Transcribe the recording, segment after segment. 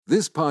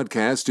This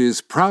podcast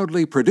is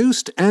proudly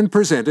produced and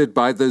presented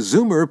by the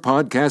Zoomer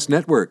Podcast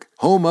Network,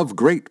 home of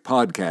great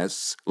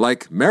podcasts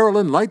like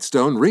Marilyn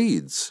Lightstone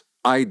Reads,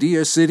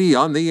 Idea City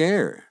on the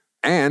Air,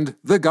 and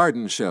The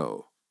Garden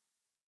Show.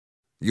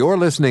 You're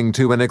listening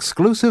to an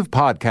exclusive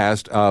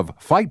podcast of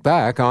Fight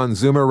Back on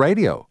Zoomer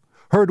Radio,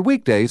 heard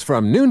weekdays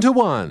from noon to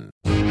 1.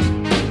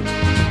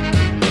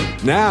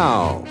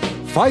 Now,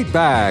 Fight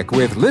Back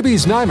with Libby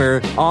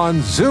Znaimer on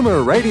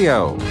Zoomer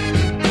Radio.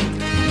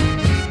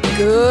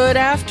 Good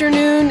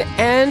afternoon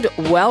and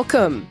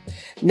welcome.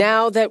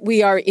 Now that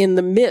we are in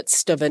the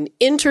midst of an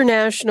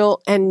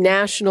international and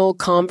national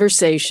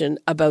conversation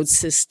about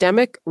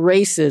systemic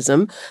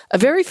racism, a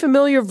very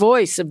familiar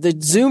voice of the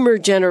Zoomer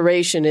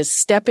generation is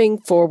stepping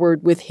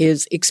forward with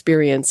his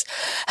experience.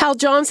 Hal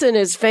Johnson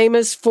is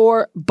famous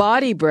for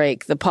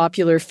BodyBreak, the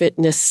popular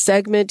fitness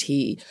segment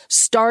he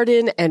starred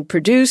in and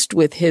produced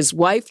with his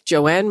wife,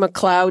 Joanne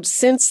McLeod,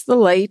 since the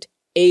late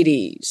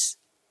 80s.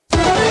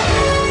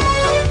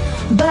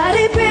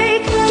 Body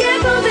break,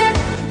 get moving.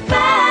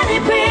 Body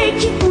break,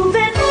 keep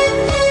moving.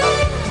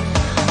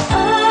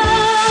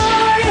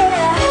 Oh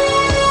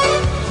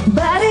yeah.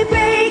 Body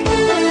break,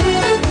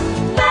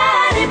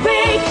 body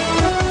break.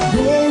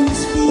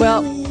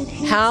 Well,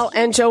 Hal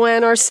and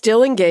Joanne are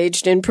still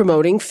engaged in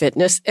promoting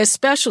fitness,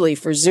 especially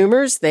for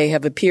Zoomers. They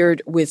have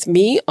appeared with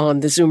me on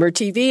the Zoomer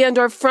TV and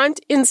are front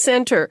and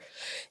center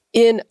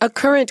in a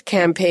current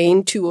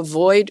campaign to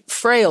avoid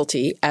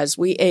frailty as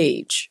we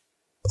age.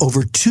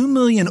 Over 2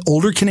 million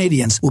older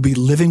Canadians will be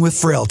living with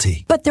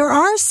frailty. But there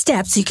are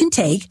steps you can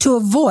take to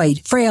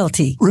avoid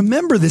frailty.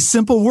 Remember this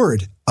simple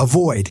word,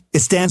 avoid. It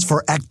stands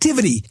for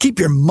activity. Keep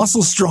your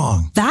muscles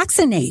strong.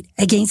 Vaccinate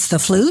against the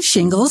flu,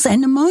 shingles,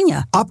 and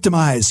pneumonia.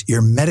 Optimize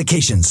your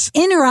medications.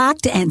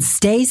 Interact and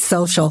stay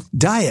social.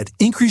 Diet.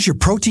 Increase your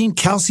protein,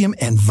 calcium,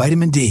 and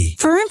vitamin D.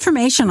 For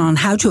information on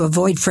how to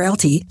avoid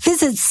frailty,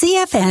 visit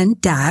cfn-nce.ca.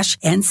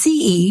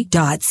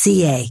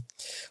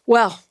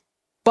 Well,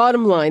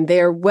 bottom line,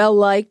 they are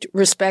well-liked,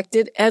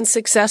 respected, and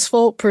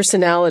successful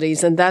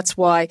personalities, and that's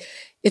why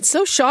it's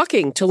so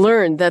shocking to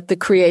learn that the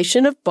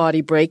creation of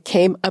BodyBreak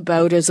came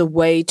about as a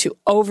way to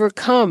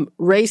overcome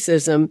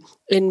racism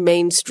in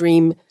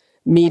mainstream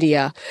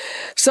media.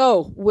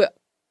 So,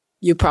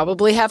 you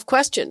probably have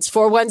questions.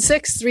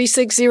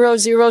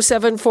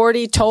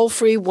 416-360-0740,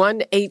 toll-free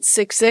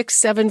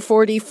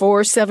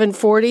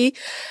 1-866-740-4740.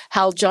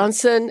 Hal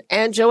Johnson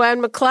and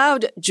Joanne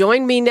McLeod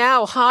join me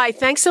now. Hi,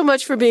 thanks so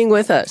much for being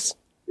with us.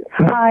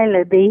 Hi,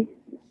 Libby.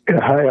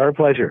 Hi, our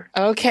pleasure.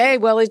 Okay,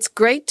 well, it's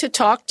great to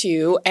talk to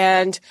you.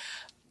 And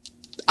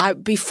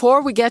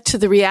before we get to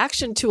the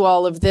reaction to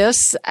all of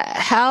this,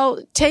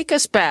 Hal, take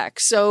us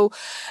back. So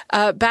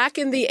back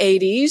in the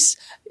 80s,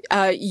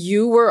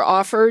 you were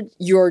offered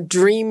your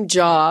dream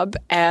job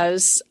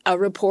as a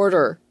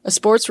reporter, a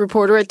sports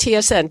reporter at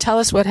TSN. Tell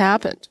us what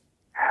happened.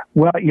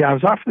 Well, yeah, I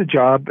was offered the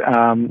job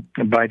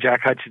by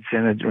Jack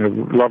Hutchinson, a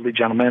lovely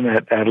gentleman,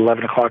 at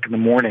 11 o'clock in the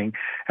morning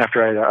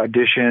after I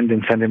auditioned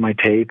and sent in my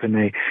tape.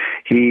 And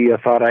he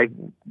thought I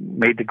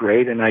made the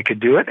grade and I could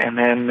do it. And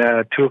then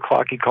 2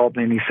 o'clock he called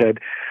me and he said,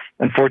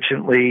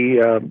 unfortunately,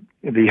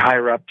 the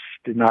higher-ups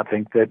did not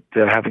think that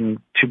having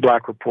two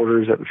black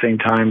reporters at the same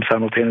time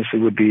simultaneously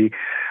would be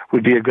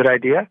a good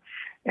idea.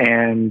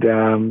 And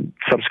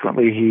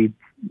subsequently,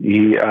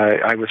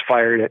 I was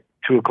fired at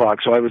 2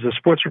 o'clock. So I was a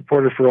sports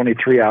reporter for only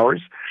 3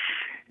 hours,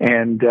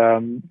 and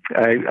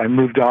I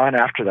moved on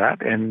after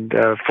that. And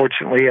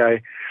fortunately,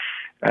 I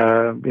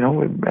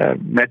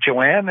met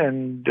Joanne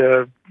and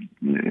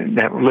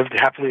lived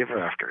happily ever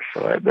after.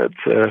 So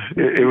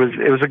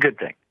it was a good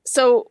thing.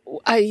 So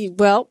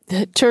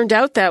it turned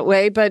out that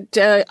way. But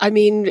I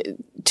mean,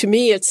 to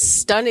me, it's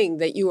stunning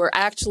that you were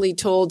actually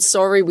told,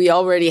 "Sorry, we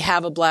already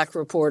have a black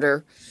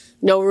reporter.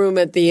 No room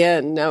at the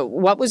end." Now,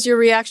 what was your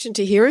reaction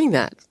to hearing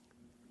that?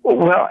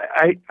 Well,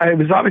 I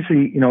was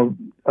obviously,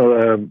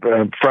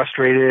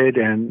 frustrated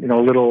and, a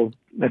little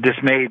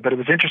dismayed, but it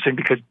was interesting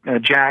because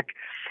Jack,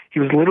 he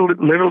was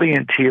literally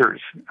in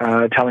tears,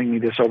 telling me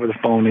this over the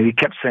phone, and he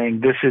kept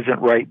saying, "This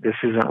isn't right, this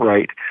isn't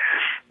right."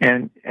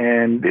 And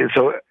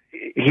so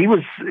he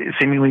was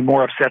seemingly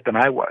more upset than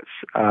I was,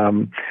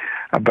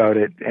 about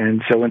it.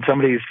 And so when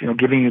somebody's,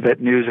 giving you that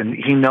news and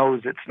he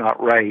knows it's not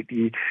right,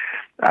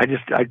 I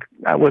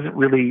wasn't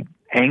really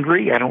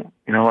angry. I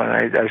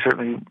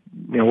certainly,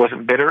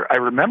 wasn't bitter. I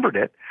remembered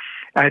it.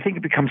 And I think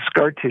it becomes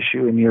scar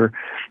tissue in your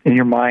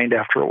mind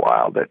after a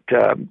while that,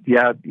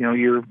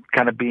 you're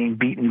kind of being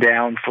beaten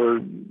down for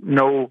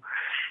no,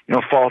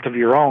 fault of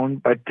your own,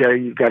 but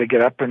you've got to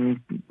get up and,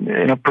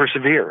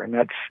 persevere. And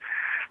that's,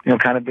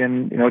 kind of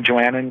been,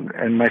 Joanne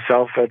and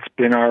myself, that's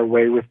been our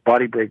way with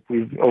BodyBreak.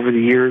 We've, over the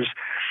years,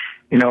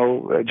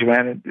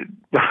 Joanne,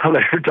 I'll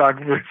let her talk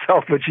for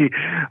herself, but she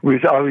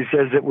always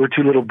says that we're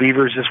two little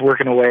beavers just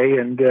working away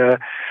and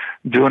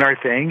doing our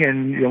thing,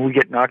 and we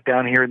get knocked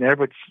down here and there,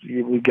 but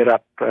we get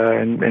up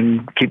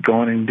and keep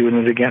going and doing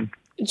it again.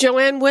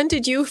 Joanne, when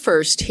did you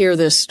first hear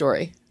this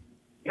story?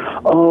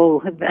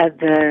 Oh,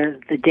 the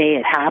day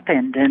it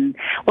happened. And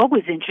what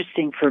was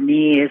interesting for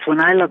me is when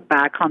I look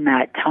back on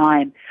that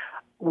time,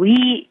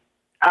 we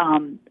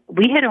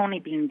we had only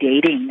been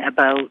dating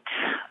about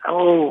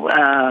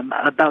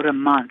a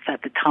month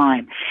at the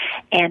time.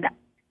 And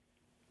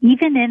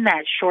even in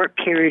that short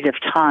period of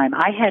time,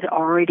 I had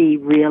already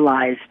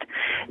realized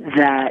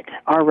that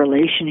our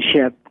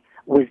relationship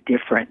was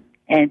different.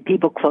 And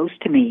people close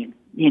to me,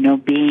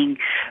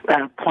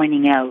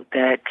 pointing out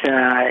that,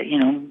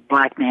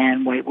 black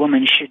man, white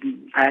woman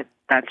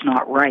that's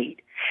not right.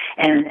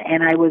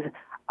 And I was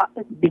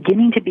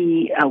beginning to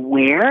be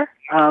aware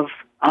of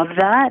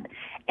that.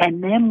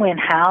 And then when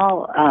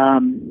Hal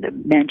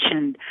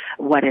mentioned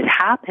what had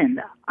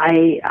happened,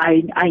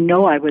 I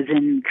know I was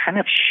in kind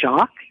of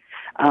shock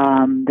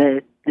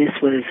that this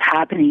was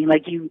happening.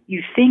 Like you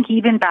think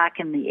even back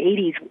in the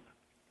 80s,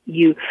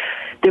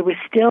 there was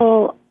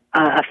still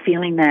a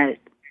feeling that,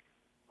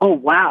 oh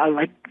wow,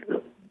 like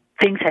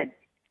things had,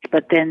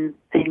 but then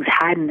things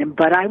hadn't.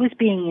 But I was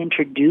being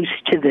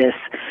introduced to this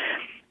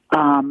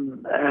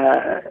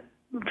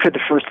for the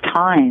first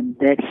time.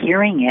 That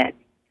hearing it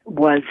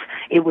was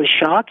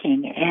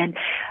shocking.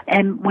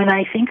 And when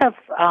I think of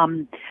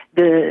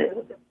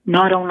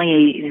not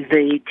only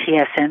the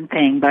TSN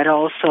thing, but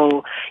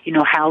also,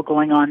 Hal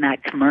going on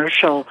that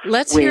commercial.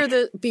 Let's hear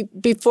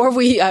before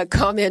we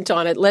comment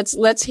on it,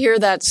 let's hear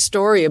that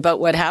story about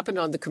what happened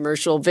on the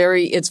commercial.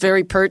 It's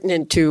very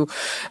pertinent to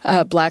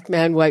black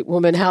man, white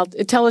woman. Hal,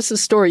 tell us the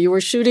story. You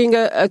were shooting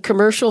a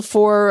commercial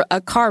for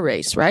a car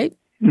race, right?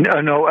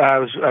 No, it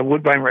was a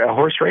Woodbine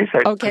horse race.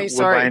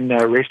 Woodbine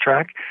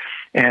racetrack.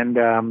 And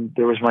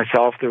there was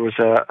myself, there was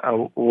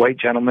a white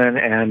gentleman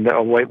and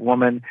a white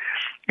woman,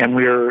 and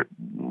we were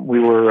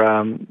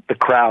the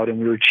crowd, and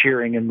we were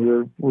cheering, and we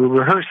were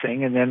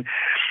rehearsing, and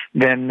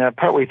then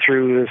partway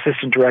through, the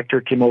assistant director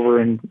came over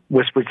and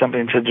whispered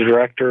something to the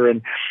director,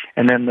 and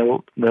then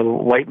the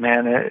white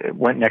man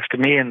went next to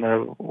me, and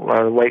the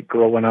white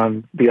girl went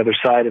on the other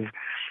side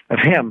of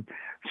him.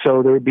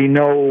 So there would be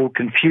no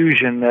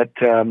confusion that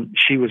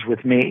she was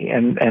with me,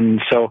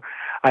 and so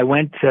I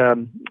went.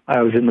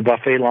 I was in the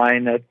buffet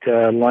line at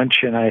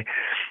lunch, and I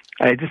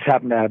just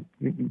happened to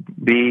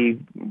be.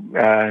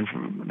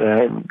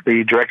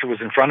 The director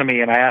was in front of me,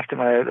 and I asked him.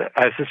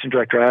 Assistant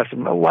director asked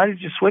him, "Why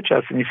did you switch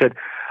us?" And he said,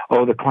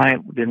 "Oh, the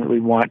client didn't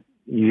really want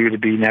you to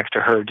be next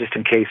to her, just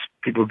in case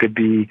people could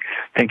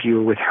think you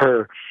were with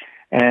her."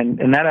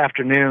 And that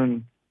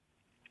afternoon,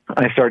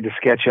 I started to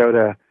sketch out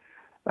a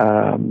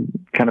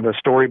kind of a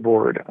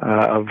storyboard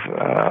of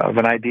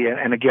an idea.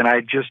 And again,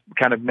 I just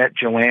kind of met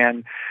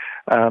Joanne.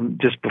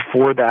 Just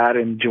before that,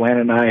 and Joanne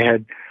and I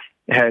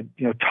had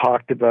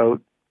talked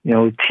about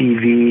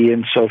TV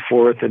and so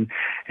forth, and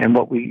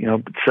what we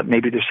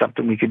maybe there's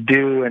something we could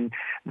do, and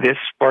this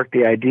sparked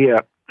the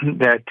idea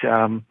that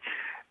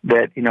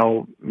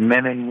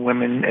men and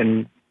women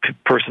and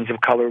persons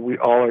of color, we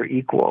all are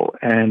equal,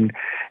 and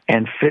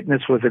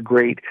fitness was a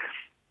great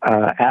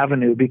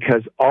avenue,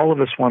 because all of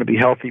us want to be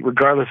healthy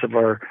regardless of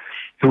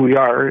who we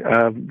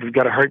are. We've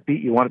got a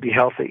heartbeat. You want to be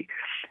healthy.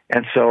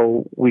 And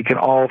so we can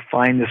all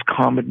find this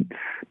common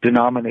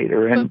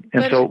denominator. And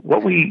so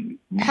what we...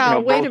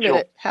 Hal, wait a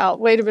minute.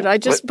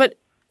 But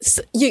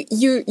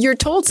you're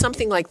told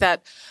something like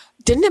that.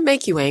 Didn't it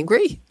make you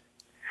angry?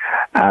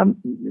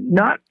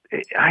 Not...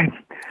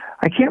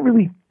 I can't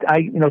really...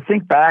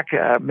 think back.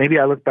 Maybe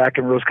I look back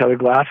in rose-colored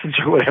glasses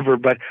or whatever,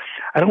 but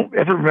I don't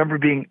ever remember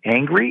being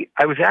angry.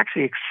 I was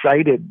actually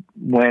excited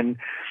when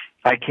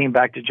I came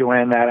back to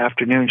Joanne that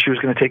afternoon. She was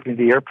going to take me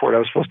to the airport. I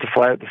was supposed to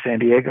fly out to San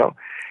Diego.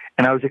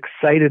 And I was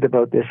excited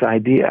about this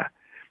idea.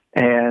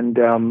 And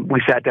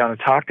we sat down and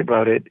talked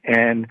about it,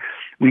 and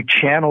we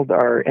channeled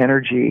our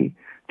energy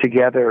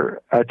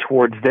together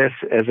towards this,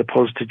 as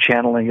opposed to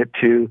channeling it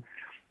to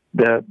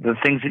the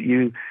things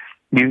that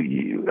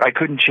I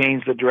couldn't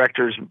change the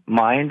director's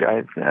mind.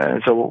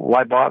 So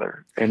why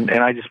bother? And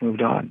I just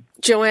moved on.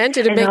 Joanne,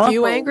 did it make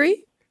you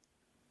angry?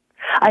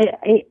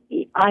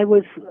 I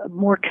was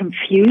more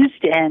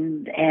confused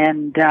and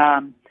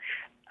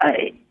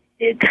I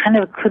kind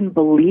of couldn't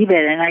believe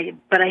it,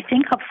 but I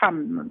think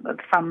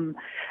from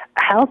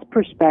Hal's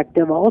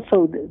perspective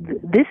also,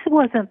 this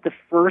wasn't the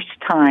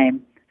first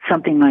time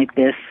something like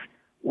this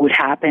would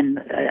happen.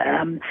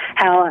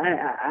 Hal,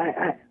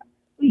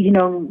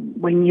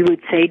 when you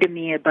would say to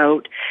me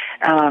about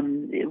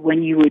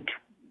when you would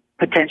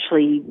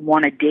potentially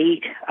want to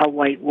date a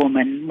white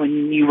woman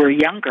when you were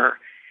younger,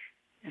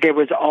 there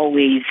was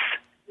always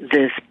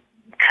this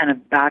kind of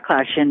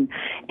backlash, and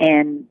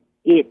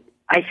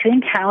I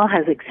think Hal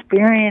has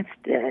experienced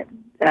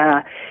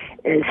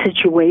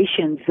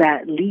situations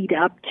that lead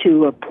up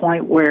to a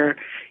point where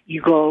you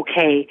go,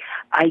 okay,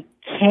 I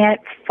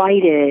can't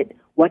fight it.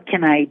 What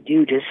can I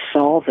do to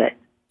solve it?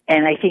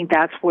 And I think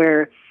that's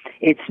where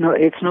it's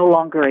no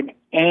longer an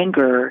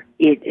anger.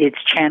 It's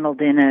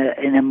channeled in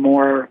a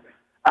more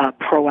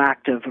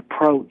proactive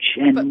approach.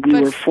 And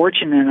we were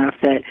fortunate enough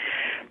that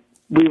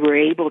we were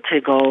able to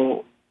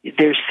go,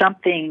 there's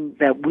something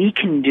that we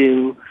can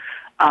do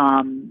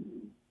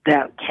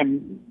that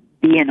can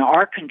be in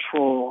our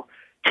control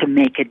to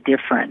make a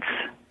difference.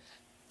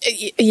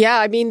 Yeah,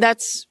 I mean,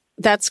 that's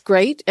That's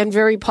great and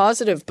very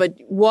positive. But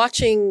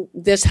watching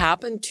this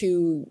happen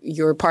to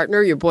your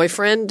partner, your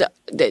boyfriend,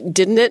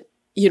 didn't it,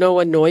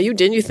 annoy you?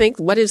 Didn't you think,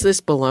 what is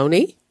this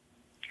baloney?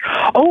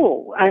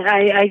 Oh,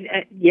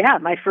 I yeah.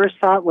 My first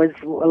thought was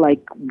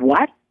like,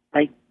 what?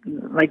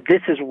 Like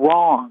this is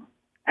wrong.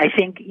 I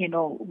think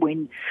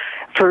when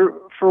for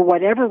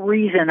whatever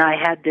reason I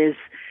had this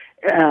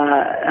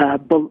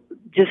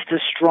just a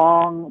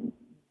strong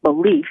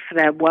belief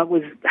that what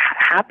was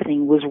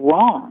happening was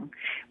wrong,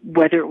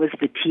 whether it was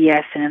the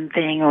TSN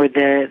thing or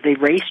the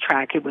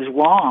racetrack, it was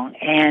wrong.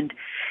 And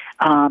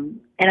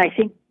I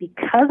think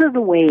because of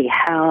the way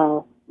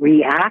Hal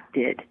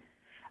reacted,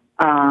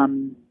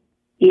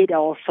 it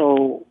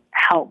also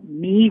helped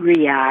me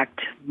react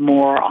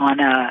more on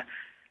a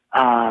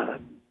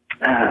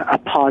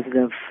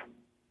positive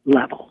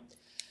level.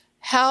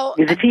 How?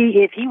 Because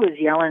if he was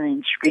yelling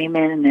and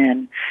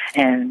screaming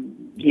and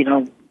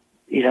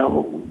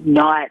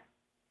not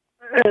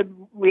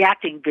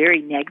reacting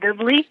very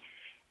negatively,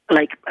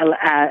 like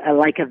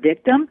a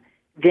victim,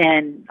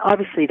 then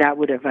obviously that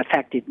would have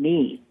affected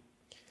me.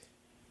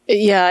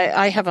 Yeah,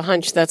 I have a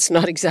hunch that's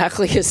not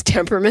exactly his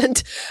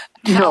temperament.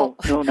 No,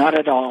 not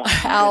at all.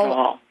 Not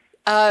at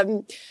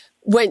all.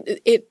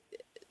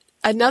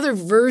 Another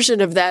version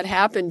of that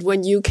happened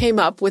when you came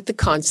up with the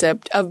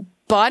concept of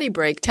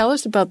BodyBreak. Tell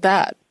us about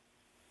that.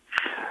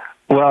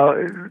 Well,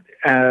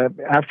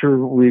 after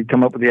we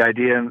come up with the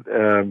idea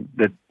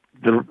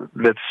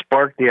that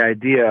sparked the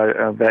idea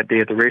of that day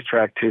at the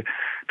racetrack to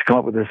come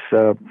up with this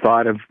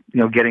thought of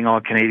getting all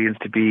Canadians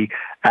to be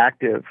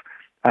active.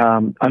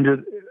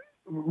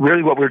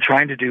 Really, what we're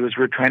trying to do is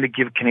we're trying to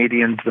give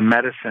Canadians the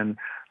medicine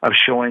of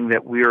showing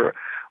that we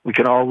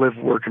can all live,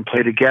 work, and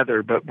play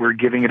together, but we're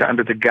giving it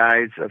under the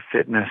guise of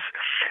fitness.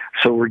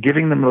 So we're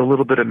giving them a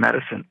little bit of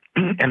medicine,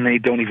 and they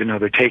don't even know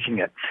they're taking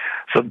it.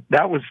 So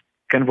that was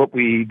kind of what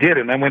we did.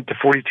 And I went to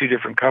 42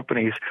 different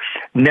companies,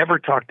 never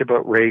talked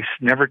about race,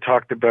 never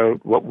talked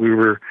about what we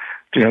were,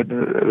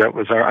 that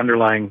was our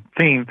underlying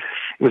theme.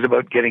 It was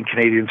about getting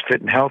Canadians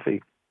fit and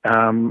healthy.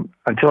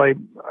 Until I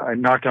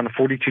knocked on the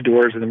 42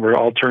 doors and then were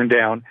all turned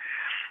down.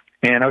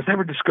 And I was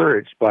never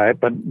discouraged by it,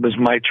 but it was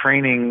my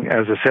training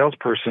as a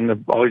salesperson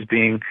of always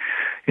being,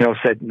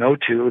 said no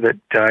to, that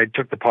I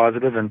took the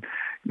positive and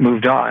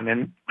moved on.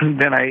 And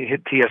then I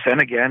hit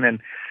TSN again, and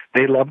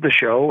they loved the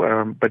show,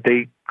 but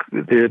the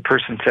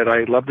person said,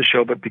 I love the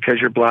show, but because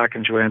you're black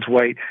and Joanne's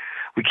white,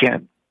 we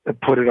can't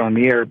put it on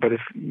the air. But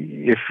if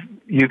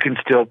you can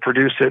still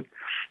produce it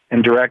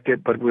and direct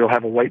it, but we'll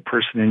have a white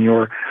person in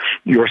your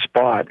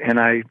spot. And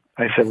I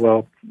said,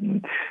 well,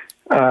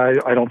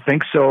 I don't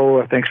think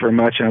so. Thanks very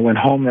much. And I went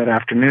home that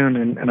afternoon,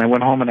 and I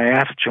went home and I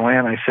asked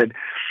Joanne, I said,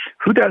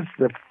 who does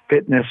the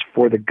fitness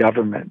for the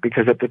government?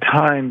 Because at the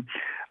time,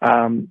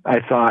 I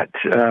thought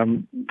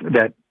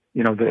that,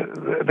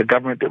 the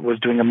government that was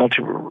doing a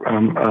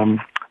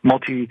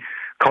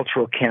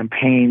multicultural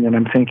campaign, and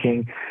I'm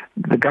thinking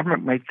the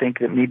government might think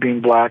that me being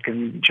black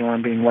and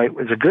Joanne being white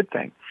was a good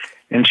thing.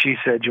 And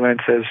Joanne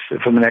says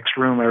from the next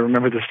room, I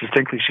remember this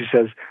distinctly, she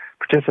says,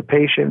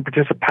 participation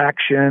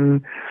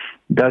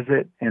does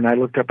it. And I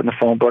looked up in the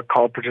phone book,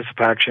 called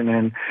participation,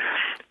 and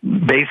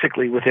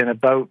basically within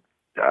about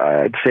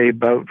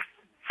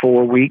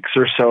 4 weeks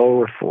or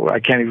so, I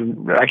can't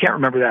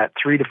remember that,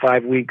 3 to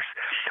 5 weeks,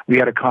 we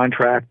had a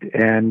contract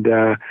and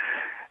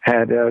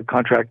had a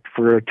contract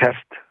for a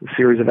test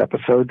series of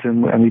episodes,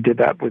 and we did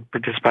that with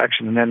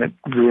participation, and then it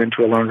grew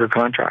into a longer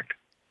contract.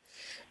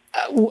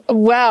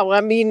 Wow.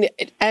 I mean,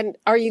 and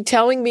are you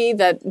telling me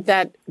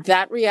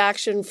that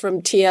reaction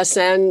from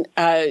TSN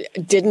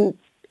didn't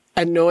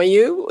annoy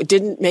you?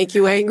 Didn't make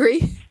you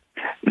angry?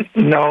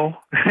 No.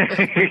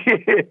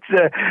 It's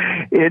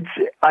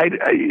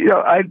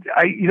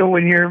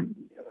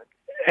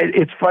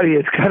funny.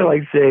 It's kind of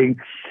like saying,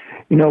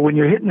 when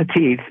you're hitting the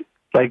teeth,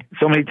 like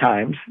so many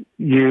times,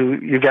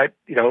 you got,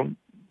 2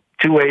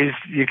 ways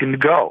you can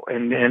go.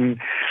 And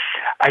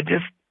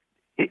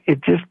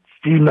it just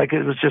seemed like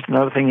it was just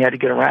another thing you had to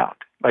get around.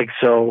 Like,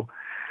 so,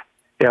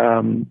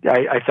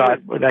 I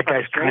thought, well, that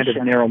guy's kind of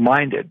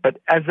narrow-minded. But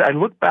as I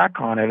look back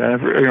on it,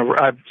 and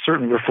I've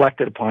certainly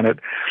reflected upon it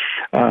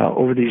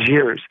over these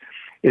years,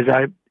 is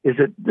that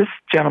this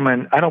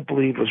gentleman, I don't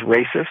believe was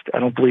racist. I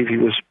don't believe he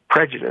was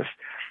prejudiced.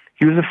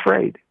 He was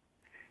afraid.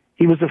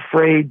 He was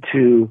afraid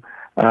to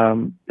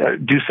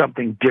do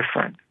something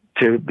different.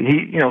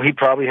 He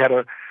probably had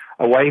a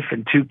wife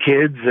and 2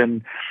 kids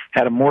and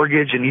had a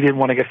mortgage, and he didn't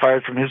want to get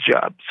fired from his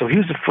job. So he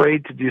was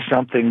afraid to do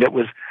something that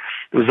was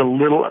a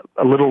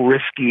little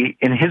risky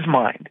in his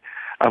mind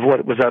of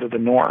what was out of the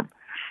norm.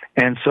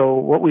 And so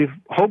what we've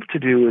hoped to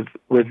do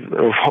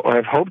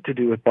have hoped to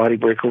do with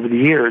BodyBreak over the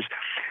years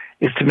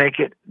is to make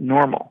it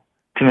normal,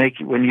 to make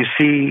when you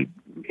see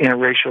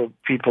interracial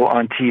people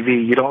on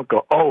TV, you don't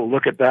go, oh,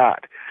 look at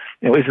that.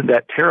 Isn't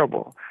that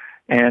terrible?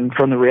 And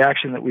from the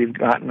reaction that we've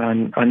gotten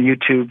on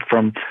YouTube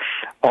from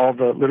all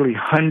the literally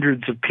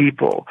hundreds of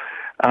people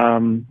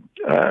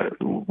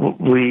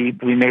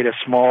we made a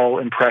small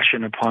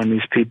impression upon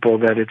these people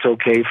that it's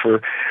okay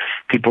for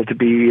people to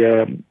be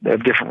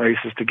of different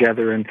races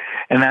together, and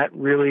that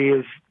really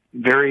is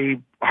very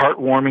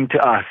heartwarming to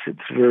us.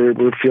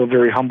 We feel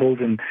very humbled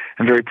and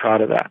very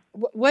proud of that.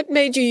 What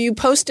made you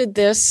posted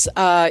this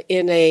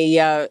in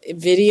a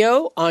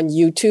video on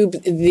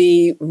YouTube?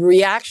 The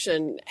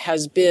reaction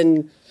has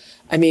been,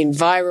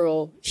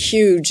 viral,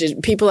 huge.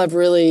 People have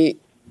really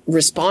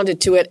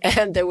responded to it,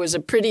 and there was a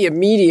pretty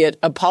immediate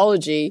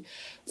apology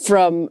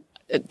from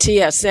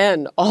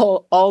TSN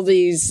all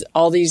these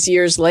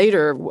years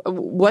later.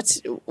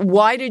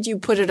 Why did you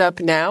put it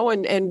up now,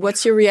 and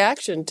what's your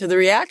reaction to the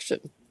reaction?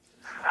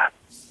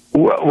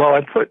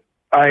 Well,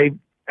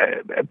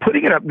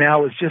 putting it up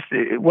now was just,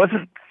 it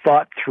wasn't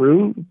thought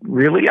through,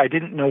 really. I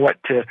didn't know what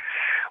to,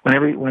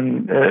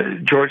 when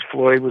George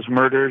Floyd was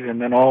murdered,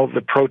 and then all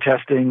the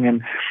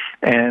protesting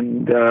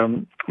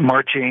and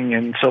marching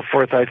and so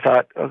forth, I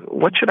thought,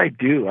 what should I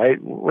do?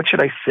 What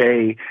should I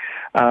say?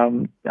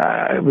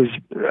 It was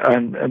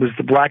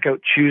the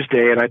Blackout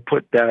Tuesday, and I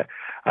put that,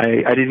 I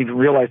didn't even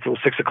realize it was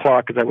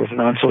 6:00 because I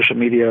wasn't on social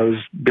media. I was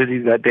busy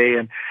that day,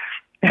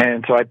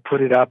 and so I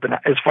put it up, and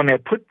it's funny, I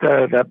put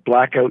that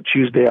Blackout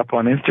Tuesday up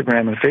on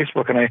Instagram and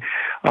Facebook and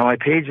on my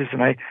pages,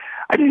 and I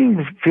didn't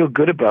even feel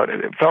good about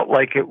it. It felt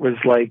like it was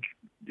like,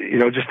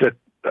 just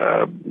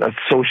a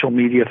social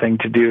media thing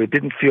to do. It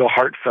didn't feel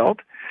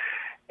heartfelt,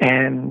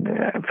 and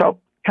it felt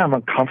kind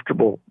of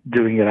uncomfortable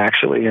doing it,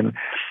 actually. And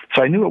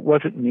so I knew it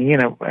wasn't me,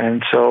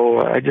 and so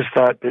I just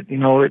thought that,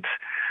 it's,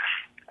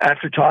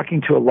 after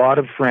talking to a lot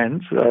of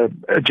friends,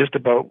 just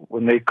about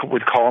when they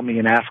would call me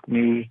and ask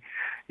me,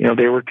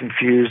 they were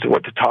confused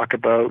what to talk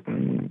about,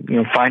 and,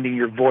 finding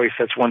your voice.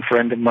 That's one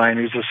friend of mine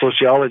who's a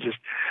sociologist,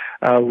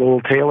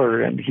 Lowell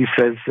Taylor, and he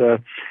says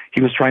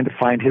he was trying to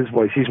find his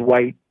voice. He's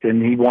white,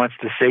 and he wants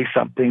to say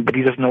something, but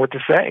he doesn't know what to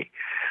say.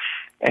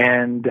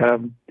 And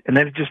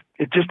then it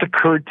just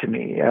occurred to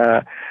me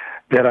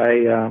that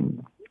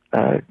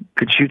I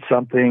could shoot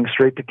something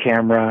straight to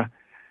camera,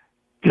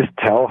 just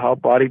tell how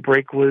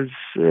BodyBreak was,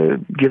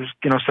 gives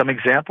some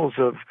examples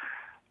of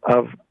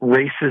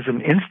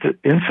racism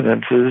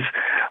incidences,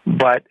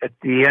 but at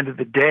the end of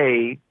the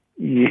day,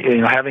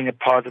 having a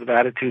positive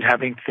attitude,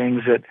 having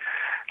things that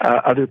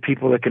other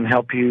people that can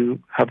help you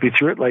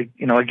through it. Like,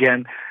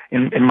 again,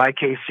 in my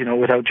case,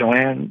 without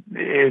Joanne,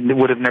 it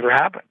would have never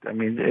happened.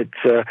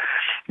 It's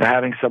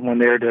having someone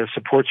there to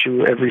support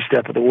you every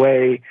step of the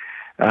way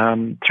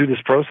through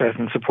this process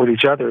and support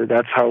each other.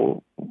 That's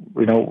how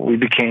we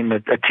became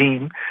a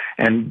team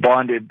and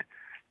bonded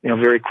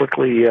very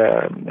quickly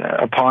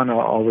upon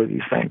all of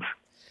these things.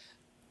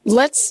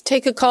 Let's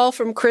take a call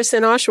from Chris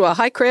in Oshawa.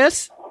 Hi,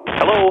 Chris.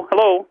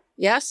 Hello.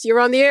 Yes, you're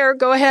on the air.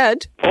 Go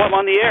ahead. Oh, I'm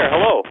on the air.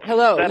 Hello.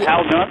 Hello. Is that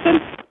Hal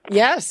Johnson?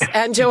 Yes,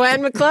 and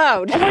Joanne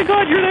McLeod. Oh my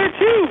God, you're there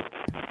too.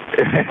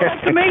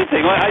 That's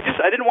amazing. Well, I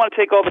didn't want to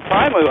take all the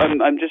time.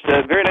 I'm just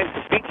very nice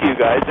to speak to you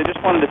guys. I just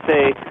wanted to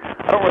say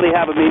I don't really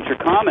have a major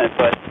comment,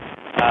 but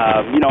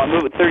I'm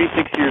about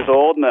 36 years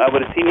old, and I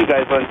would have seen you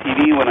guys on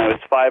TV when I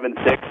was 5 and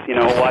 6,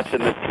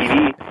 watching this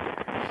TV.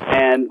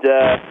 And,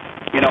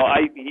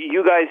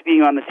 you guys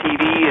being on the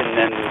TV and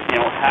then,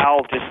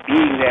 Hal just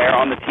being there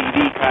on the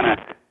TV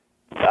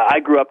I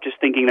grew up just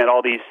thinking that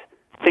all these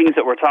things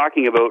that we're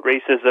talking about,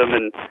 racism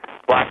and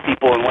black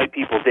people and white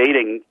people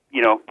dating,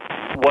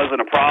 wasn't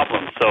a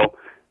problem. So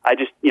I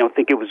just,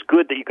 think it was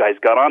good that you guys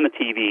got on the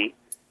TV,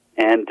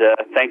 and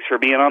thanks for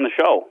being on the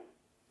show.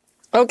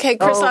 Okay,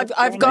 Chris,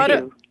 I've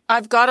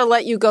got to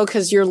let you go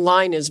because your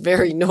line is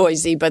very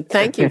noisy, but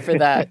thank you for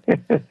that.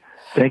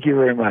 Thank you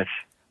very much.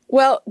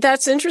 Well,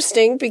 that's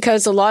interesting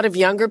because a lot of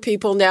younger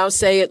people now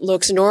say it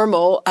looks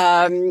normal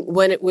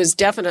when it was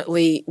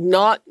definitely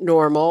not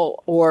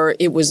normal, or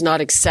it was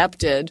not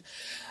accepted.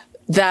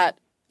 That,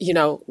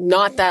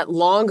 not that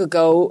long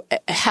ago.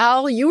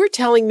 Hal, you were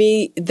telling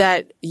me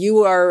that you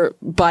are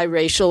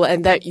biracial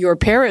and that your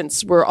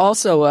parents were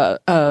also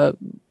a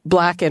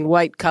black and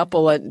white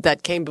couple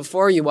that came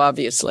before you,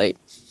 obviously.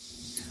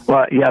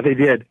 Well, yeah, they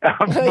did.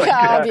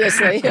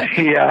 Obviously.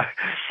 Yeah.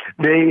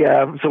 They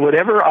so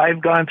whatever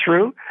I've gone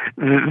through,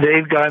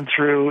 they've gone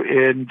through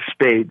in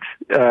spades.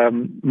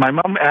 My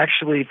mom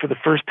actually, for the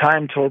first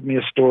time, told me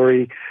a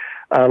story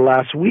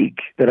last week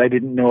that I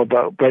didn't know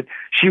about. But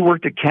she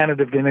worked at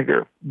Canada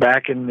Vinegar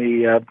back in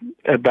the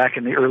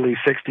early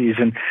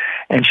 '60s,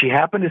 and she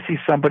happened to see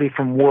somebody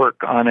from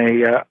work on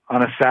a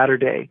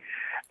Saturday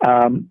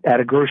at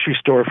a grocery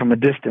store from a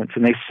distance,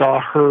 and they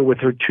saw her with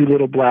her two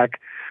little black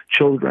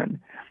children.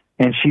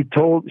 And she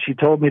told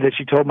me that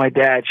she told my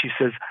dad, she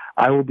says,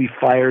 I will be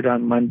fired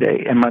on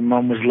Monday. And my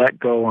mom was let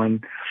go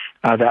on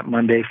that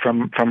Monday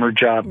from her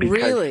job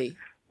because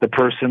the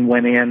person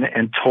went in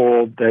and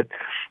told that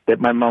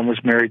my mom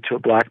was married to a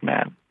black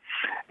man.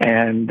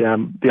 And,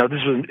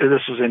 this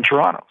was in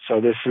Toronto. So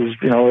this is,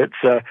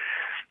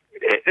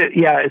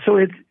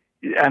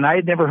 and I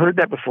had never heard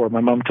that before.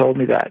 My mom told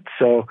me that.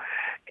 So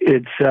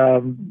and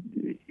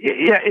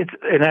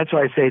that's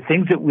why I say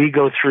things that we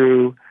go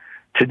through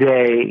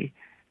today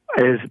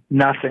is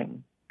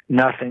nothing,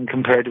 nothing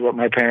compared to what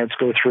my parents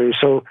go through.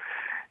 So,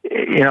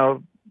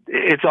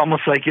 it's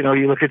almost like, you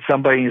look at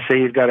somebody and you say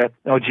you've got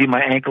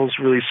my ankle's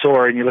really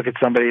sore, and you look at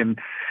somebody and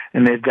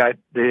they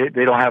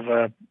don't have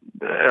a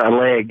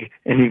leg,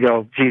 and you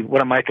go, gee,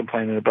 what am I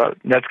complaining about?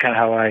 And that's kind of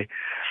how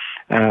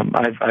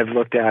I've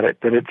looked at it,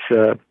 that it's,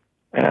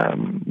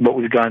 what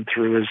we've gone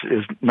through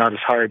is not as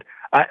hard.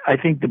 I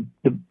think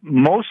the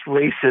most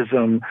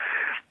racism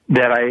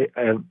that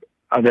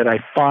I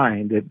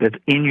find that's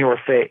in your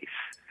face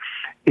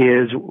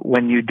is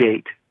when you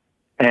date,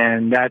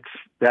 and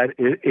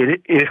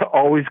it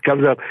always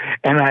comes up,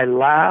 and I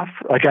laugh.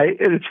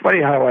 It's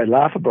funny how I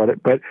laugh about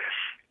it, but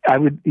I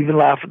would even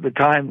laugh at the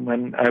time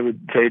when I would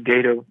say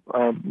date a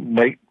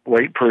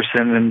white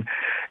person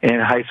in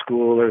high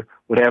school or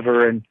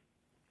whatever, and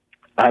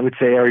I would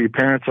say, "Are your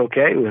parents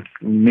okay with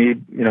me?"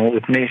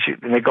 With me,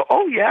 and they go,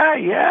 "Oh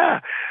yeah,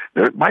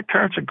 my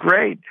parents are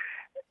great."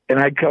 And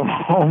I'd come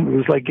home. It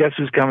was like, "Guess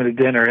who's coming to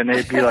dinner?" And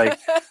they'd be like,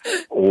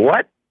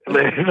 "What?"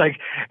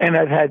 And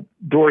I've had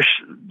doors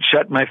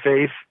shut in my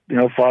face.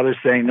 Father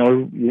saying,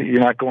 "No, you're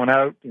not going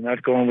out. You're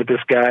not going with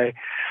this guy."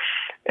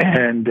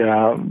 And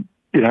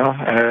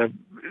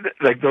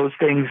those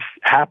things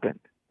happen.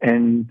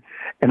 And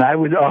I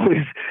would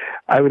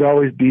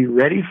always be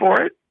ready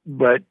for it,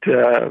 but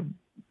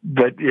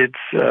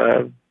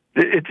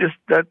it's just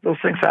that those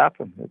things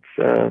happen. It's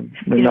I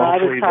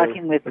was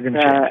talking with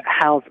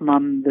Hal's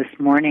mom this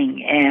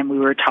morning, and we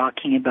were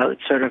talking about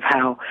sort of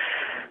how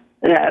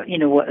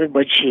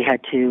what she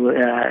had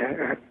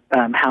to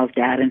Hal's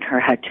dad and her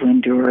had to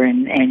endure,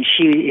 and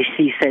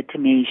she said to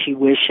me she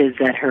wishes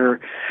that her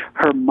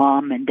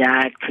mom and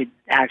dad could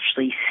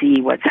actually see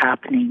what's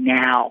happening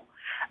now.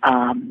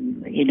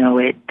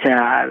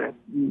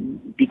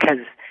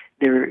 Because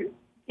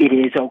it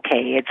is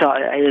okay.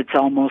 It's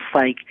almost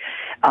like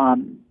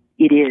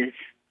it is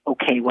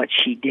okay what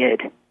she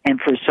did,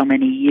 and for so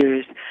many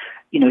years,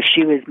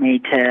 she was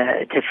made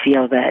to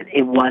feel that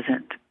it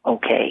wasn't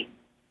okay.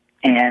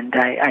 And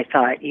I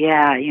thought,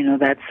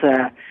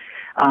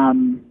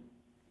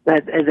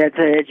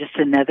 that's just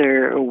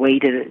another way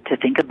to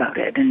think about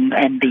it,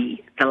 and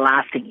the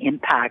lasting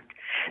impact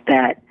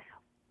that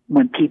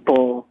when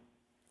people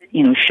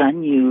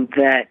shun you,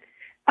 that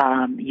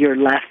you're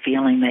left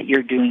feeling that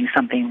you're doing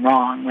something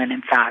wrong when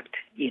in fact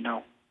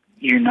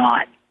you're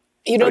not.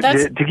 To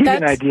give you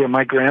an idea,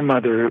 my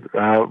grandmother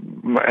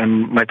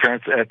and my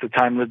parents at the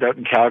time lived out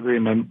in Calgary,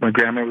 and my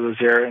grandmother was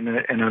there in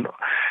an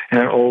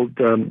old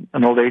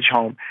age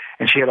home,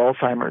 and she had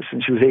Alzheimer's,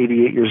 and she was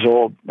 88 years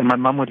old. And my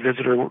mom would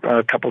visit her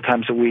a couple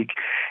times a week,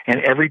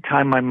 and every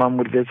time my mom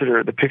would visit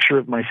her, the picture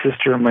of my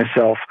sister and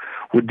myself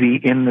would be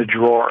in the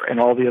drawer, and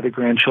all the other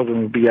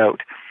grandchildren would be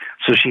out.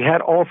 So she had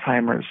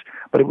Alzheimer's,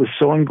 but it was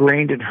so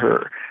ingrained in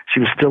her,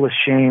 she was still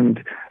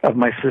ashamed of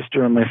my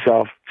sister and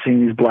myself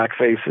seeing these black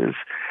faces,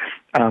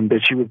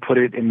 that she would put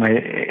it in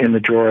the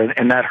drawer,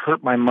 and that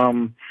hurt my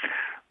mom's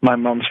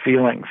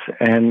feelings.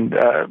 And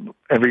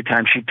every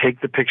time she'd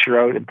take the picture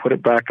out and put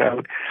it back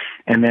out,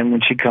 and then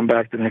when she'd come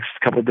back the next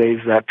couple of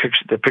days,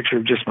 the picture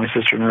of just my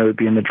sister and I would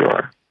be in the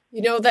drawer.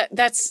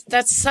 That's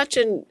such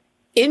an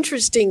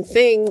interesting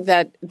thing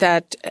that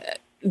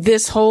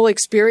this whole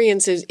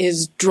experience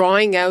is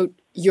drawing out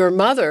your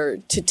mother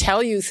to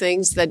tell you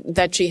things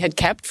that she had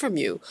kept from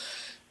you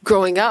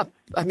growing up.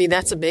 I mean,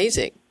 that's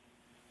amazing.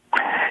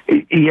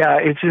 Yeah,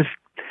 it's just,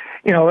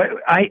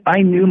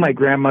 I knew my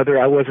grandmother.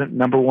 I wasn't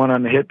number one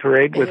on the hit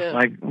parade with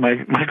my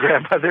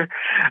grandmother,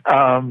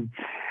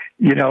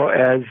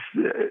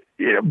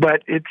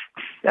 but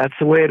that's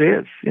the way it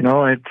is,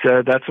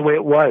 that's the way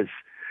it was,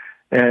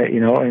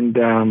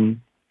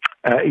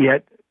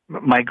 yet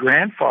my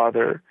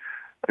grandfather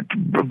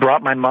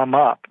brought my mom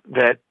up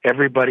that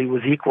everybody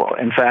was equal.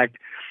 In fact,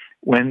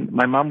 when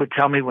my mom would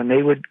tell me when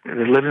they live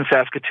in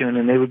Saskatoon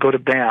and they would go to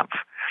Banff,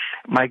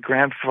 my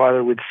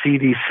grandfather would see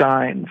these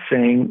signs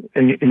saying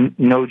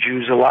 "No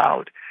Jews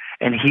allowed,"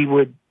 and he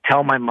would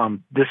tell my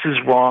mom, "This is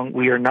wrong.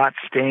 We are not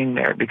staying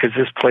there because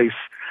this place,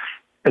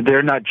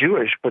 they're not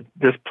Jewish, but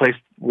this place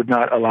would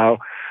not allow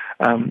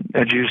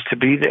Jews to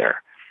be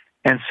there."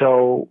 And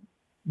so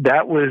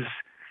that was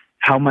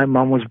how my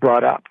mom was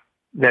brought up.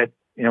 That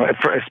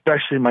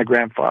especially my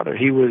grandfather,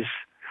 he was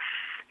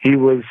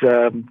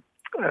from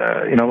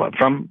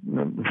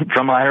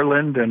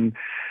Ireland, and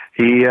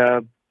he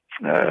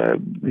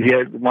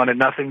had wanted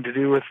nothing to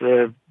do with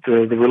the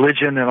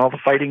religion and all the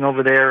fighting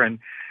over there, and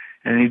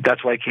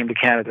that's why he came to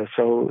Canada.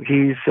 So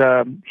he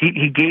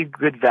gave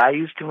good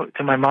values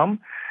to my mom,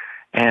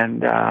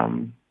 and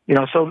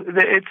so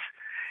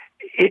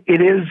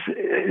it is.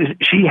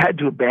 She had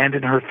to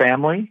abandon her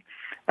family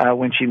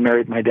when she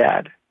married my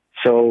dad.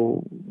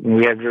 So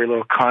we had very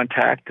little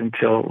contact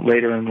until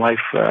later in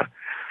life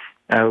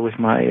with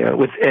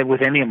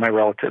any of my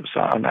relatives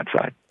on that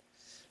side.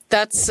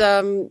 That's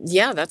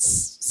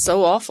that's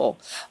so awful.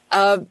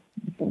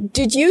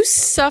 Did you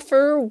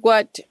suffer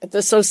what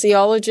the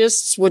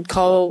sociologists would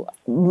call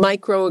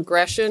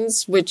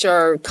microaggressions, which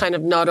are kind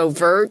of not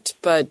overt,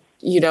 but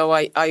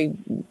I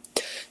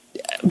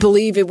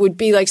believe it would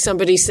be like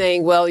somebody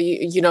saying, well,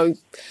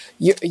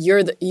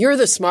 you're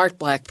the smart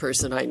black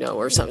person I know,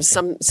 or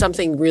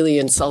something really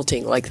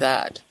insulting like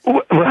that.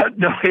 Well,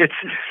 no,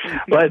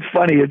 it's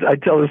funny. I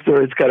tell the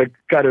story. It's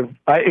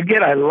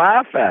I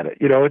laugh at it.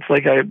 It's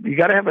like you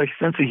got to have a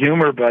sense of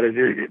humor about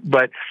it.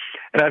 But,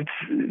 and I've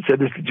said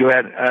this to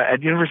Joanne,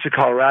 at University of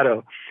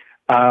Colorado,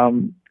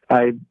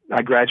 I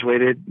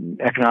graduated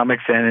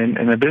economics and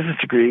a business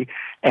degree,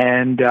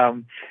 and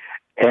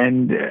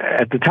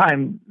at the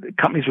time,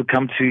 companies would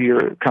come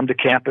to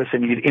campus,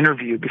 and you'd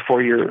interview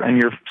before your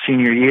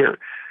senior year.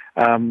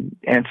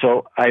 And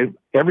so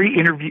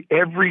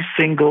every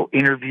single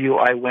interview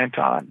I went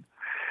on,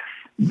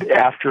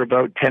 after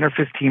about 10 or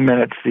 15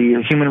 minutes,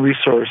 the human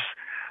resource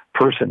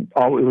person,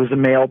 it was a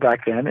male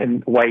back then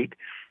and white,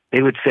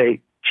 they would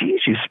say,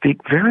 "Geez, you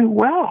speak very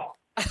well."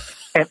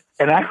 and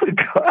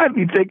I'd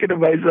be thinking to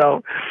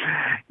myself,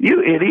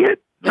 "You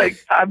idiot.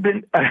 Like I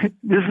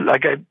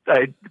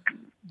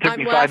took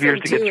me 5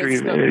 years to get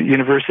through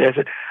university." I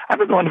said, "I've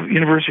been going to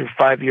university for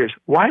 5 years.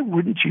 Why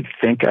wouldn't you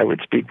think I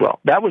would speak well?"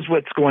 That was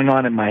what's going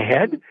on in my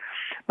head.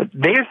 But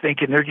they're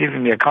thinking they're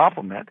giving me a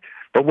compliment.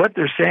 But what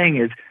they're saying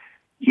is,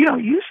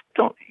 you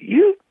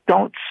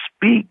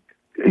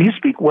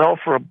speak well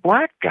for a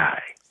black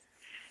guy.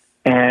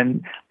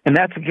 And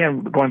that's,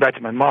 again, going back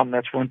to my mom,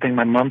 that's one thing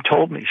my mom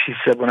told me. She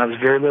said when I was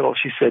very little,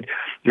 she said,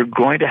 "You're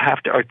going to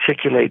have to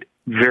articulate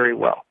very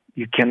well.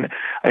 You can,"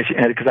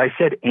 because I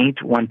said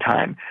 "ain't" one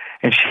time,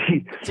 and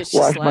she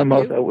washed my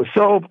mouth out with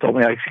soap, told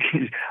me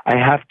I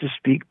have to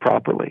speak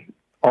properly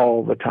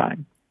all the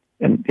time.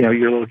 And,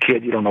 you're a little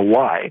kid, you don't know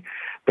why,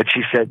 but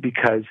she said,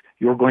 because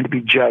you're going to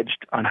be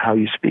judged on how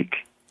you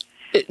speak.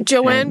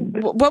 Joanne,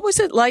 what was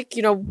it like,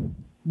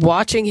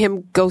 watching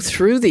him go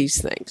through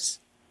these things?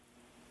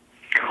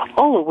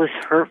 Oh, it was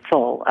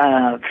hurtful,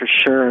 for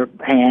sure.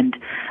 And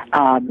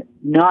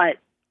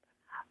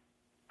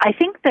I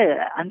think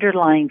the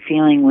underlying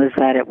feeling was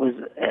that it was,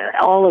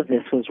 all of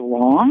this was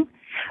wrong,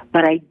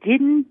 but I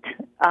didn't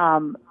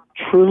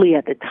truly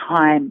at the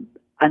time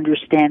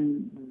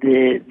understand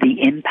the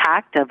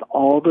impact of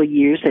all the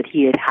years that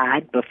he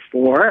had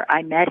before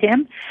I met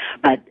him.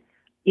 But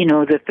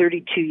the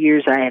 32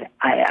 years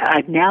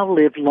I've now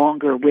lived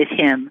longer with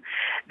him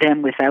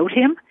than without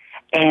him,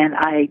 and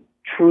I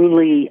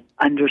truly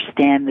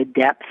understand the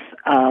depths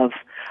of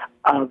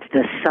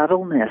the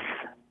subtleness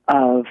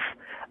of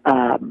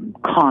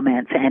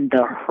comments and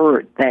the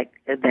hurt that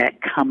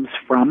comes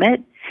from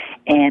it,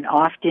 and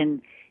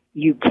often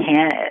you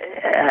can't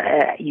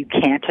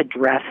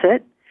address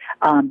it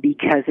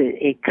because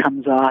it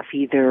comes off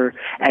either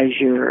as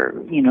you're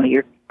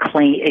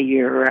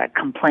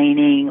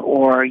complaining,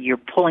 or you're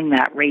pulling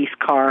that race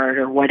card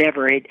or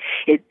whatever.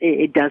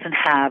 It doesn't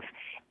have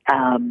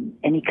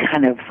any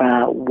kind of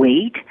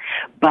weight,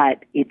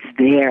 but it's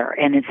there,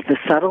 and it's the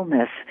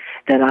subtleness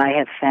that I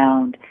have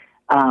found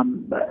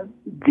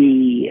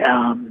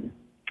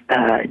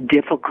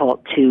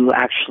difficult to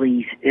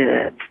actually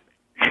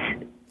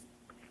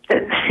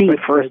see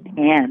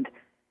firsthand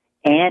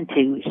and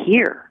to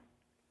hear.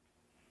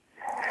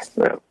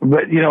 But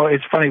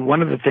it's funny.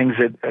 One of the things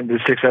that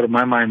sticks out of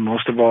my mind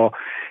most of all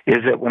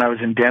is that when I was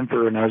in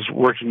Denver and I was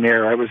working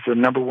there, I was the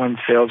number one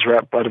sales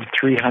rep out of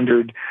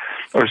 300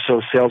 or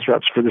so sales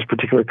reps for this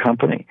particular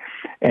company,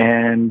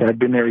 and I'd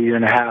been there a year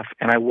and a half,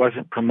 and I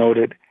wasn't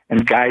promoted.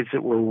 And guys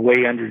that were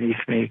way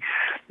underneath me,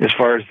 as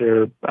far as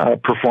their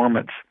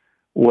performance,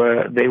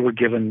 they were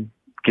given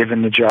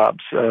the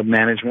jobs,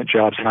 management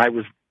jobs, and I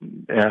was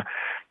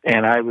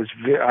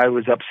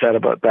upset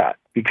about that,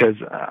 because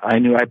I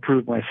knew I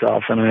proved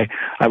myself, and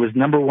I was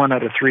number one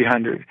out of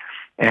 300,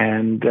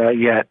 and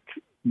yet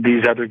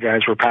these other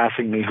guys were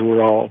passing me who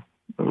were all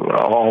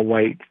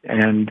white,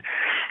 and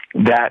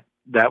that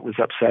was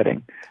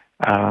upsetting.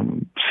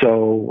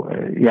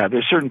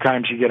 There's certain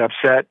times you get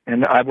upset,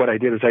 and what I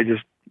did is I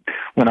just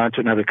went on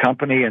to another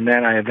company, and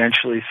then I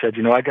eventually said,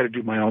 I got to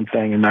do my own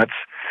thing, and that's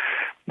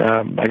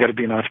I got to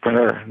be an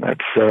entrepreneur.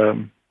 That's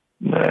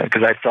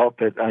because I felt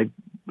that it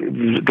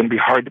was going to be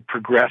hard to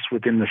progress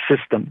within the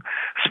system,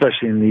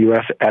 especially in the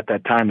U.S. at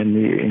that time in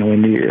the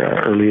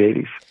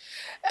early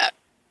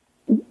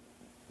 80s.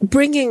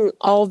 Bringing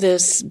all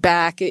this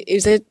back,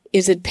 is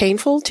it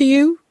painful to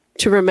you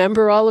to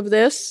remember all of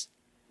this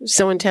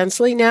so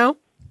intensely now?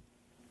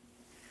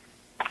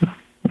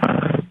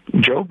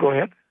 Joe, go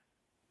ahead.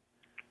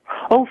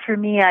 Oh, for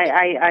me,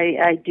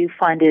 I do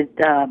find it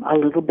a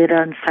little bit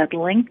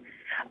unsettling.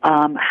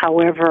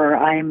 However,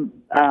 I'm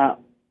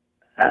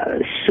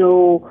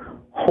so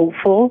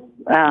hopeful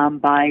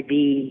by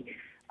the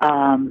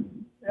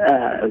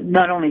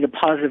not only the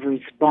positive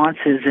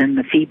responses and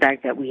the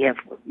feedback that we have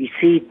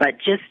received, but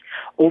just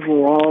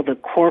overall the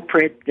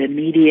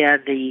media,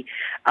 the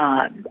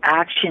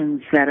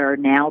actions that are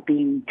now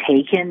being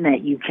taken,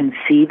 that you can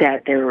see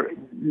that there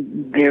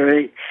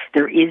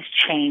is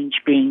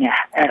change being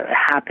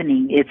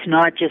happening. It's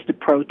not just a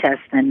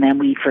protest and then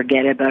we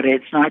forget about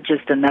it. It's not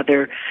just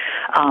another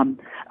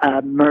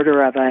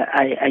murder of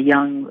a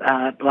young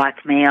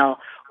black male,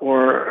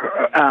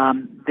 or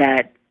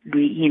that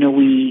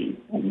we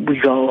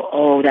go,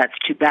 oh, that's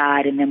too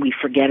bad, and then we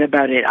forget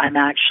about it. I'm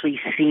actually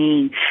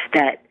seeing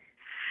that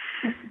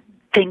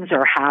things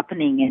are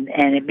happening,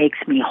 and it makes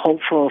me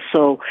hopeful.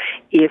 So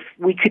if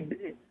we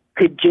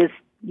could just,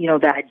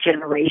 that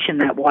generation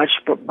that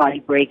watched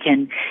BodyBreak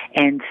and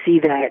see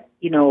that,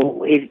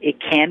 it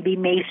can be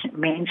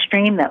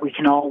mainstream, that we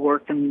can all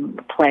work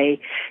and play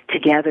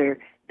together,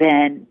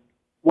 then,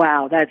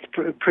 wow, that's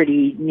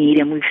pretty neat.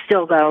 And we've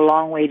still got a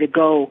long way to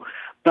go,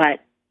 but,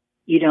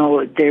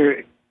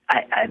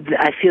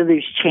 I feel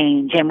there's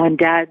change. And when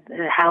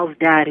Hal's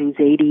dad, who's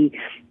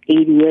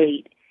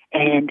 88,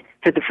 and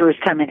for the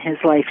first time in his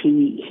life,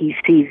 he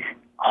sees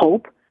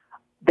hope,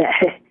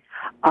 that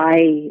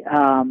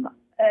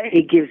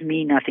it gives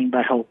me nothing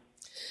but hope.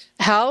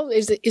 Hal,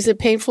 is it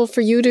painful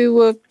for you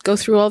to go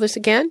through all this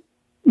again?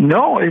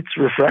 No, it's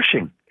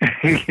refreshing.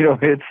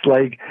 It's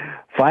like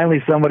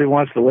finally somebody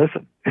wants to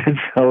listen, and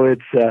so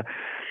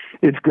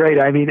it's great.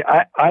 I mean,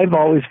 I've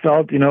always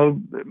felt,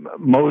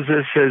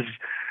 Moses has.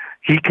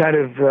 He kind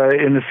of,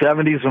 in the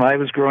 70s when I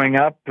was growing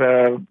up,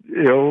 Jail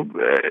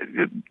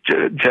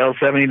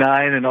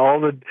 79 and all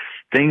the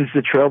things,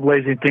 the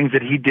trailblazing things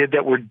that he did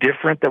that were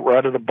different, that were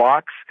out of the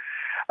box,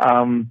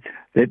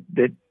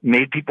 that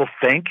made people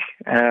think,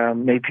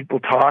 made people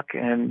talk,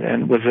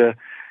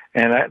 that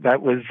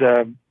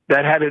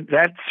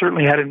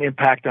certainly had an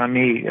impact on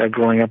me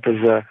growing up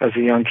as a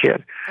young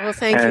kid. Well,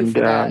 thank you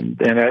for that.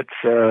 And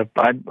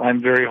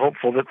I'm very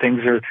hopeful that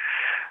things are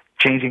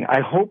changing. I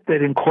hope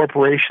that in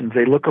corporations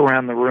they look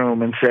around the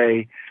room and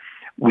say,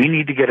 we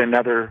need to get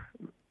another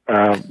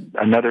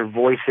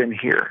voice in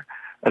here,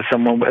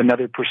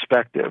 another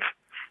perspective,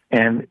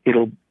 and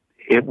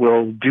it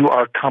will do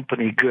our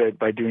company good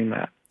by doing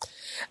that.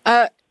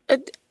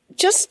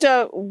 Just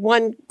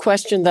one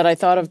question that I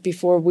thought of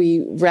before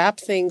we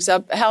wrap things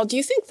up. Hal, do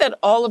you think that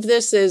all of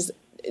this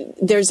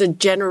there's a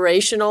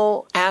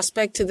generational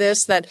aspect to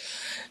this, that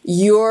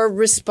your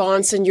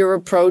response and your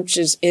approach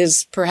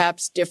is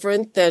perhaps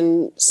different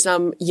than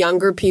some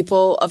younger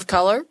people of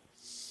color?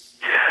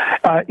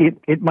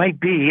 It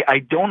might be. I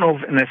don't know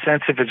in a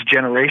sense if it's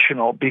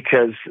generational,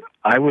 because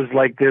I was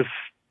like this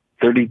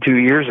 32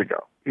 years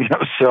ago.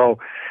 So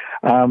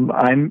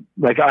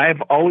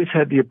I've always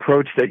had the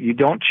approach that you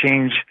don't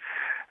change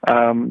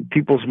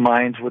people's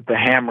minds with the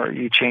hammer.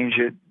 You change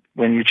it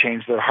when you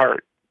change their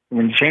heart.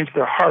 When you change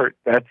their heart,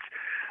 that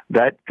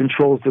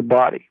controls their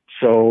body.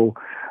 So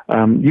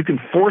you can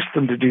force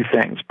them to do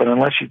things, but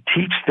unless you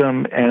teach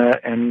them,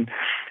 and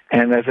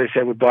as I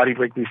said with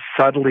BodyBreak, we've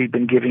subtly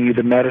been giving you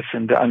the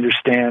medicine to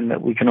understand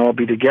that we can all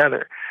be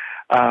together.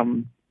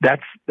 That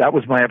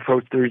was my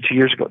approach 32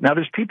 years ago. Now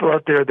there's people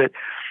out there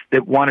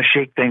that want to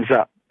shake things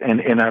up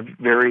in a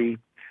very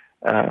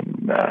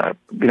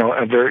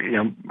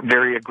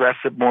very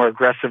aggressive, more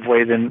aggressive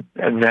way than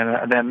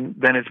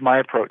is my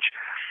approach.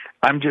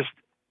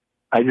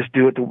 I just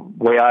do it the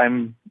way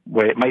it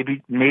may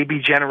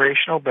be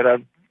generational, but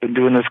I've been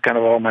doing this kind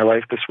of all my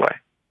life this way.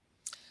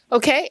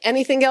 Okay.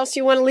 Anything else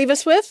you want to leave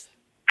us with?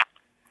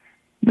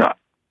 No,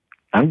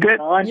 I'm good.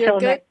 Well,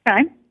 until next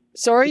time.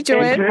 Sorry,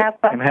 Joanne.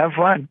 Have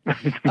fun.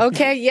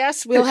 Okay.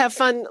 Yes, we'll have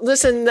fun.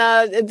 Listen,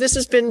 this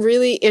has been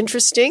really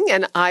interesting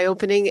and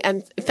eye-opening,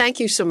 and thank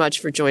you so much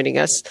for joining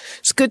us.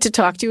 It's good to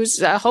talk to you.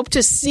 I hope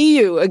to see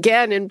you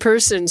again in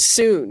person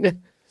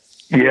soon.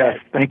 Yes,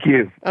 thank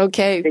you.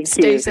 Okay,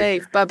 stay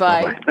safe.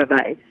 Bye-bye.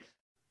 Bye-bye.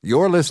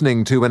 You're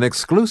listening to an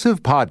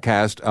exclusive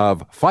podcast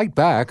of Fight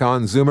Back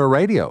on Zoomer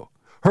Radio.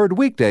 Heard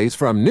weekdays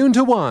from noon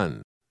to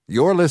 1.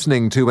 You're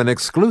listening to an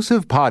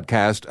exclusive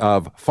podcast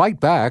of Fight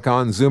Back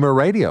on Zoomer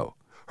Radio.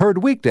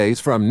 Heard weekdays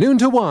from noon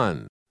to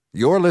 1.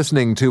 You're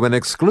listening to an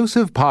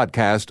exclusive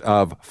podcast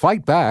of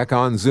Fight Back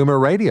on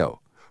Zoomer Radio.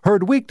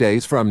 Heard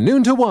weekdays from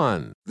noon to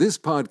 1. This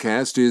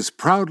podcast is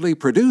proudly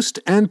produced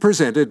and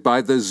presented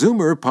by the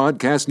Zoomer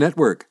Podcast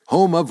Network,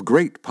 home of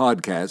great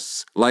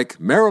podcasts like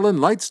Marilyn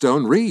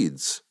Lightstone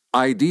Reads,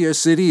 Idea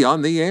City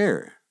on the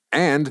Air,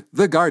 and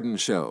The Garden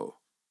Show.